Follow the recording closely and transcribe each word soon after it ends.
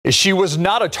She was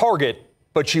not a target,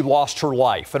 but she lost her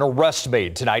life. An arrest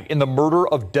made tonight in the murder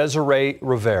of Desiree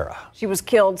Rivera. She was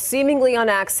killed seemingly on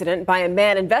accident by a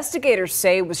man investigators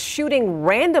say was shooting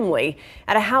randomly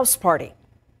at a house party.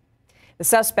 The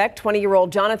suspect,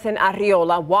 20-year-old Jonathan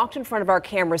Arriola, walked in front of our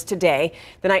cameras today.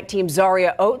 The night team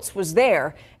Zaria Oates was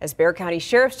there as Bexar County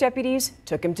Sheriff's deputies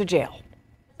took him to jail.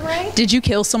 Did you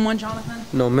kill someone, Jonathan?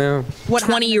 No, ma'am.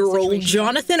 20-year-old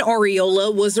Jonathan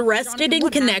Arriola was arrested in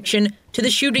connection to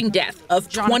the shooting death of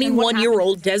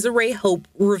 21-year-old Desiree Hope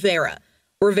Rivera.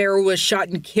 Rivera was shot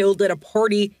and killed at a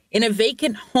party in a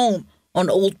vacant home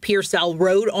on Old Pearsall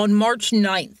Road on March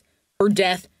 9th. Her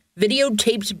death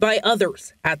videotaped by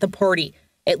others at the party.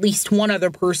 At least one other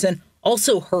person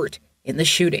also hurt in the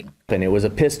shooting. And it was a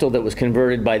pistol that was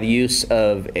converted by the use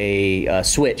of a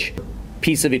switch.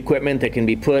 Piece of equipment that can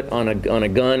be put on a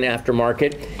gun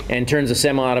aftermarket and turns a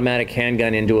semi-automatic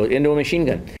handgun into a machine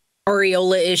gun.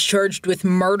 Arriola is charged with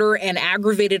murder and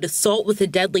aggravated assault with a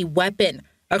deadly weapon.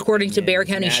 According to Bexar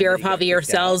County Sheriff Javier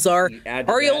Salazar,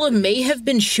 Arriola may have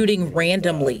been shooting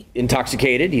randomly.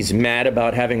 Intoxicated. He's mad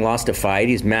about having lost a fight.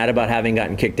 He's mad about having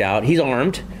gotten kicked out. He's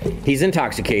armed. He's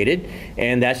intoxicated.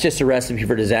 And that's just a recipe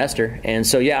for disaster. And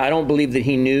so, yeah, I don't believe that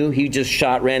he knew. He just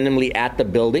shot randomly at the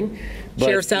building.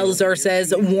 Sheriff Salazar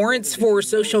says warrants for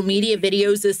social media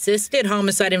videos assisted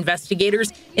homicide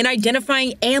investigators in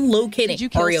identifying and locating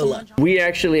Arriola. We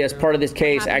actually, as part of this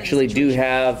case, actually do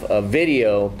have a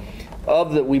video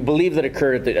of that we believe that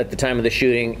occurred at the time of the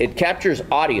shooting. It captures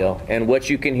audio, and what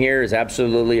you can hear is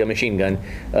absolutely a machine gun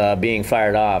being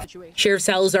fired off. Sheriff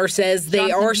Salazar says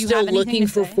they are still looking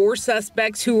for 4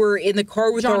 suspects who were in the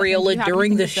car with Arriola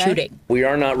during the shooting. We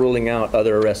are not ruling out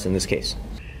other arrests in this case.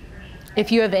 If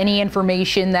you have any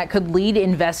information that could lead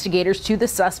investigators to the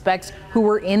suspects who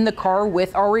were in the car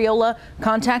with Arriola,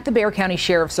 contact the Bexar County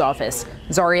Sheriff's Office.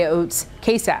 Zaria Oates,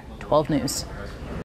 KSAT 12 News.